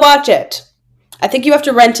go watch it. I think you have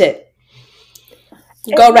to rent it.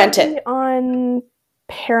 Go rent it. On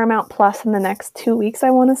Paramount Plus in the next 2 weeks, I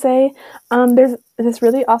want to say. There's this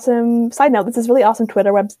really awesome, side note, there's this really awesome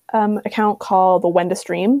Twitter account called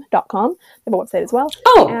whenTostream.com. They have a website as well.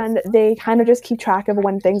 Oh. And they kind of just keep track of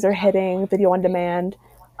when things are hitting video on demand,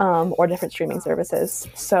 or different streaming services.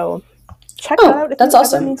 So check that out if that's you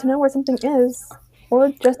awesome. ever need to know where something is. Or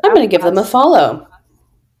just I'm going to give them a follow.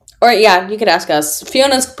 Or yeah, you could ask us.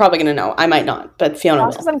 Fiona's probably going to know. I might not, but Fiona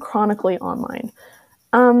will. Because I'm chronically online.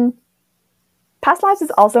 Past Lives is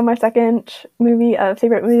also my second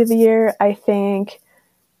favorite movie of the year. I think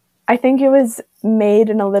it was made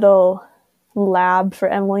in a little lab for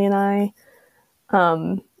Emily and I.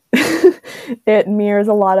 It mirrors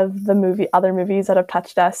a lot of the other movies that have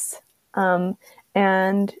touched us.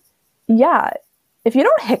 And yeah, if you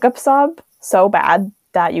don't hiccup sob so bad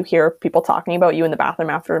that you hear people talking about you in the bathroom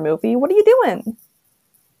after a movie, what are you doing?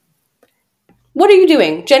 What are you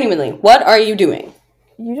doing? Genuinely, what are you doing?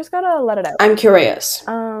 You just gotta let it out. I'm curious.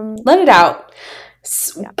 Let it out.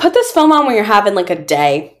 Yeah. Put this film on when you're having like a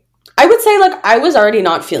day. I would say like I was already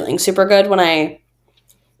not feeling super good when I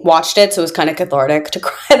watched it, so it was kind of cathartic to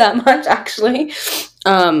cry that much, actually.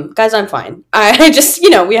 Guys, I'm fine. I just,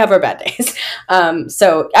 we have our bad days.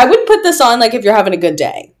 So I wouldn't put this on like if you're having a good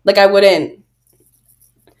day. Like I wouldn't.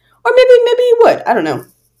 Or maybe you would. I don't know.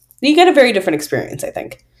 You get a very different experience, I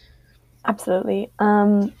think. Absolutely.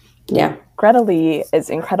 Yeah. Greta Lee is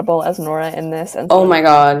incredible as Nora in this, and Oh my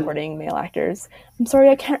god. supporting male actors. I'm sorry,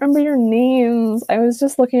 I can't remember your names. I was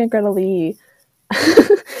just looking at Greta Lee.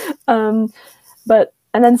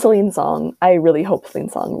 And then Celine Song. I really hope Celine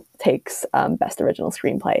Song takes Best Original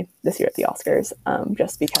Screenplay this year at the Oscars,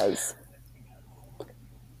 just because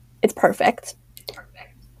it's perfect.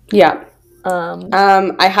 Yeah.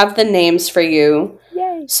 I have the names for you.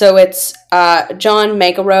 Yay. So it's John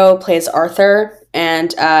Megaro plays Arthur,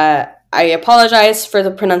 and I apologize for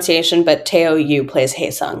the pronunciation, but Teo Yu plays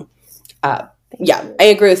Haesung. Yeah, I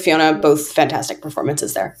agree with Fiona. Both fantastic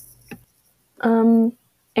performances there.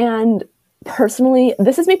 And personally,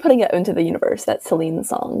 this is me putting it into the universe that Celine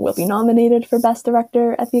Song will be nominated for Best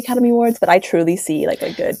Director at the Academy Awards, but I truly see like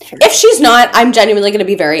a good chance. If she's not, I'm genuinely going to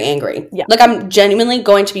be very angry. Yeah. Like, I'm genuinely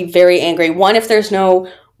going to be very angry. One, if there's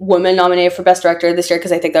no woman nominated for Best Director this year,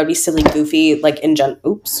 because I think that would be silly, goofy, like,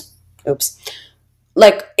 oops.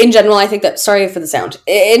 Like, in general, I think that, sorry for the sound.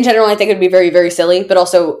 In general, I think it would be very, very silly, but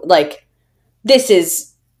also, like, this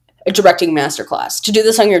is a directing masterclass. To do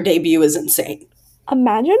this on your debut is insane.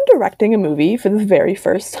 Imagine directing a movie for the very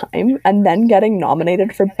first time and then getting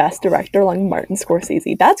nominated for Best Director along Martin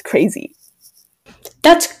Scorsese. That's crazy.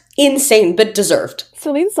 That's insane, but deserved.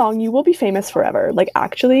 Celine Song, you will be famous forever. Like,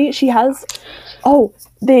 actually, she has... Oh,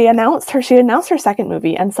 she announced her second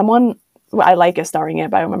movie, and someone I like is starring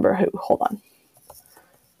it, but I remember who. Hold on.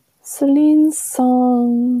 Celine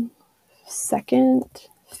Song second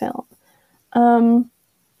film.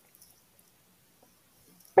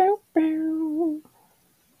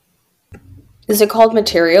 Is it called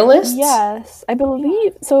Materialists? Yes, I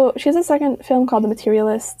believe so. She has a second film called The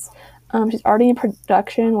Materialists. She's already in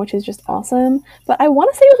production, which is just awesome. But I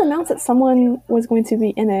want to say it was announced that someone was going to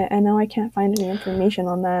be in it, and now I can't find any information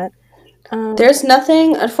on that. There's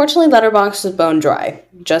nothing. Unfortunately, Letterboxd is bone dry.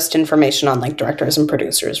 Just information on like directors and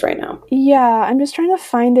producers right now. Yeah, I'm just trying to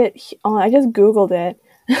find it. I just Googled it.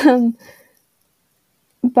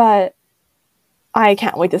 But I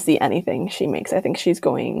can't wait to see anything she makes. I think she's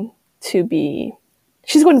going to be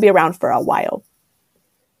around for a while.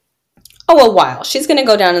 Oh, a while. She's going to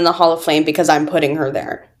go down in the Hall of Fame because I'm putting her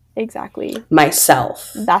there. Exactly.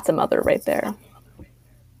 Myself. That's a mother right there.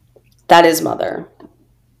 That is mother.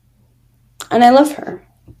 And I love her.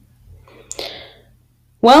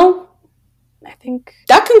 Well, I think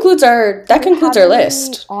that concludes our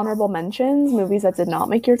list. Honorable mentions, movies that did not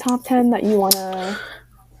make your top 10 that you want to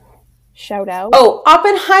shout out. Oh,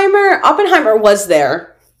 Oppenheimer was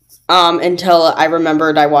there until I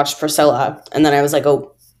remembered I watched Priscilla, and then I was like,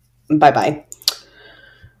 oh, bye-bye.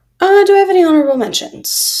 Do I have any honorable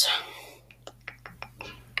mentions?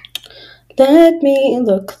 Let me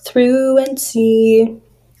look through and see.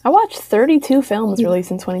 I watched 32 films released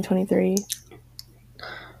in 2023.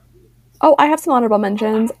 Oh, I have some honorable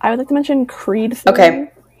mentions. I would like to mention Creed 3.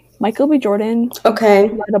 Okay. Michael B. Jordan. Okay.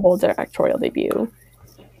 Incredible directorial debut.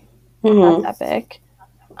 Mm-hmm. That's epic.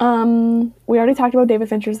 We already talked about David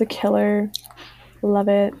Fincher's The Killer. Love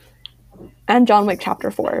it. And John Wick Chapter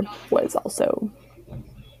 4 was also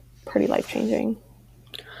pretty life-changing.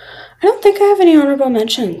 I don't think I have any honorable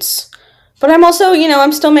mentions. But I'm also,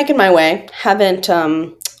 I'm still making my way. Haven't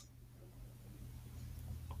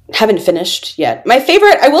finished yet.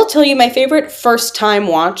 I will tell you, my favorite first-time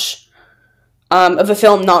watch of a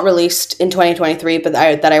film not released in 2023, but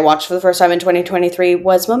that I watched for the first time in 2023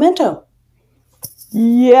 was Memento.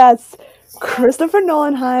 Yes! Christopher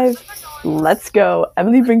Nolan Hive. Let's go.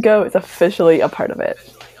 Emily Brinko is officially a part of it.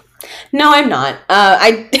 No, I'm not.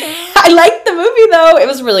 I liked the movie, though. It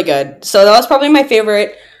was really good. So that was probably my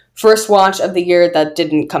favorite first watch of the year that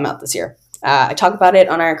didn't come out this year. I talk about it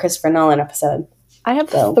on our Christopher Nolan episode. I have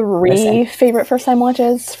three favorite first-time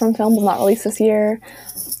watches from films not released this year.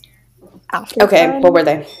 After Okay, Sun, what were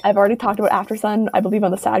they? I've already talked about After Sun, I believe,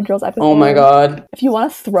 on the Sad Girls episode. Oh my god. If you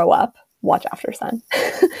want to throw up, watch After Sun.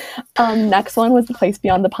 Next one was The Place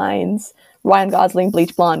Beyond the Pines. Ryan Gosling,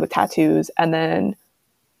 bleach blonde with tattoos, and then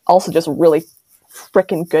also just really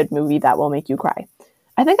freaking good movie that will make you cry.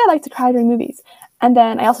 I think I like to cry during movies. And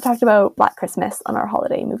then I also talked about Black Christmas on our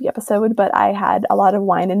holiday movie episode, but I had a lot of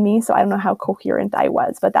wine in me, so I don't know how coherent I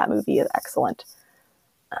was, but that movie is excellent.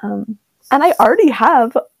 And I already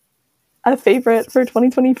have a favorite for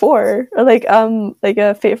 2024, or like a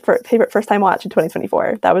favorite first time watch in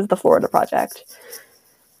 2024. That was The Florida Project.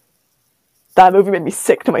 That movie made me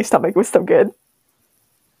sick to my stomach. It was so good.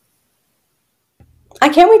 I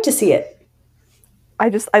can't wait to see it.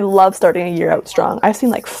 I love starting a year out strong. I've seen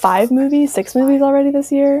like 6 movies already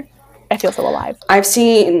this year. I feel so alive. I've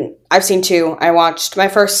seen 2. I watched my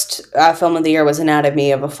first film of the year was Anatomy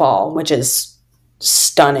of a Fall, which is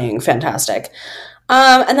stunning, fantastic.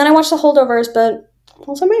 And then I watched The Holdovers, but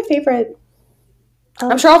also my favorite.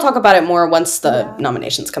 I'm sure I'll talk about it more once the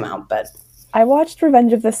nominations come out, but I watched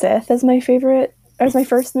Revenge of the Sith as my favorite, as my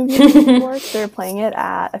first movie in New York. They're playing it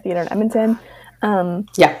at a theater in Edmonton.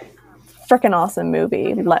 Yeah. Freaking awesome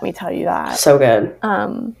movie, let me tell you that. So good.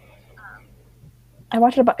 I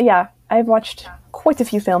watched I've watched quite a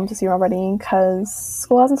few films this year already because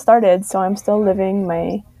school hasn't started, so I'm still living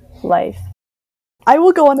my life. I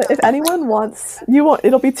will go on it if anyone wants.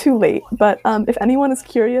 It'll be too late. But if anyone is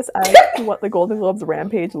curious as to what the Golden Globes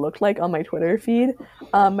rampage looked like on my Twitter feed,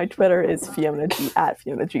 my Twitter is at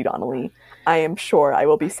Fiona G. Donnelly. I am sure I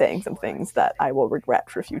will be saying some things that I will regret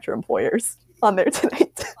for future employers on there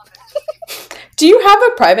tonight. Do you have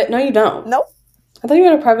a private? No, you don't. Nope. I thought you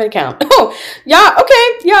had a private account. Oh, yeah.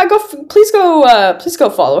 Okay. Yeah. Please go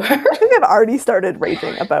follow her. I think I've already started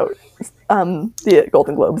raging about the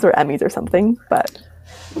Golden Globes or Emmys or something, but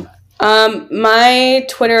my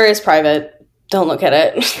Twitter is private. Don't look at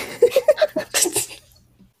it.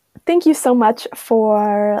 Thank you so much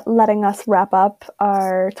for letting us wrap up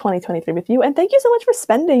our 2023 with you, and thank you so much for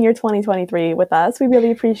spending your 2023 with us. We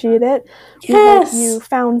really appreciate it. Yes. We hope you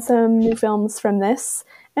found some new films from this,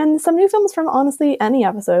 and some new films from, honestly, any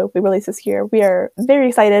episode we release this year. We are very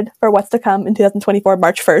excited for what's to come in 2024,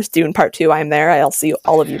 March 1st, Dune Part 2. I'm there. I'll see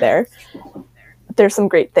all of you there. There's some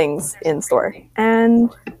great things in store.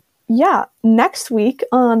 And yeah, next week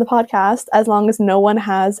on the podcast, as long as no one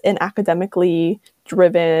has an academically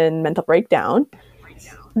driven mental breakdown,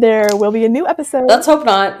 there will be a new episode. Let's hope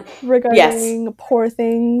not. Regarding Poor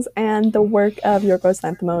Things and the work of Yorgos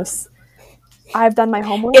Lanthimos. I've done my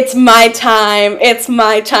homework. It's my time. It's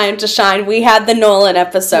my time to shine. We had the Nolan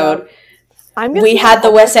episode. Yeah. We had the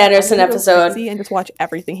Wes Anderson episode. And just watch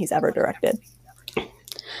everything he's ever directed.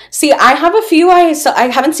 See, I have a few. I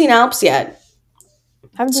haven't seen Alps yet.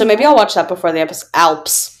 So maybe I'll watch that before the episode.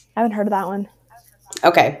 Alps. I haven't heard of that one.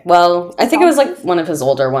 Okay, well, I think it was like one of his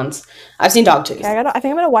older ones. I've seen Dogtooth. Yeah, I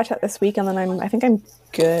think I'm gonna watch that this week, and then I think I'm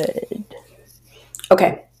good.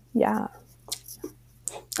 Okay. Yeah.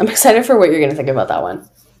 I'm excited for what you're gonna think about that one.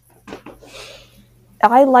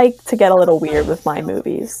 I like to get a little weird with my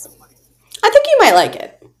movies. I think you might like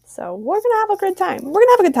it. So we're gonna have a good time. We're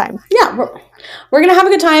gonna have a good time. Yeah, we're gonna have a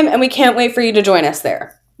good time, and we can't wait for you to join us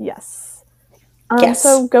there. Yes. Yes.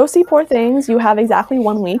 So go see Poor Things. You have exactly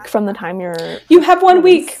 1 week from the time You have 1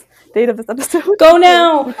 week. Date of this episode. Go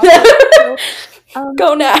now.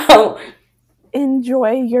 Go now.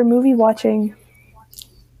 Enjoy your movie watching.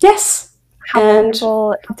 Yes. Have a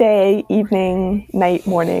wonderful day, evening, night,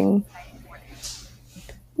 morning.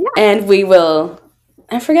 Yeah. And we will.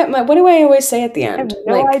 I forget what do I always say at the end?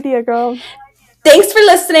 I have no idea, girl. Thanks for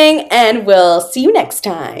listening, and we'll see you next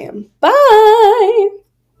time. Bye.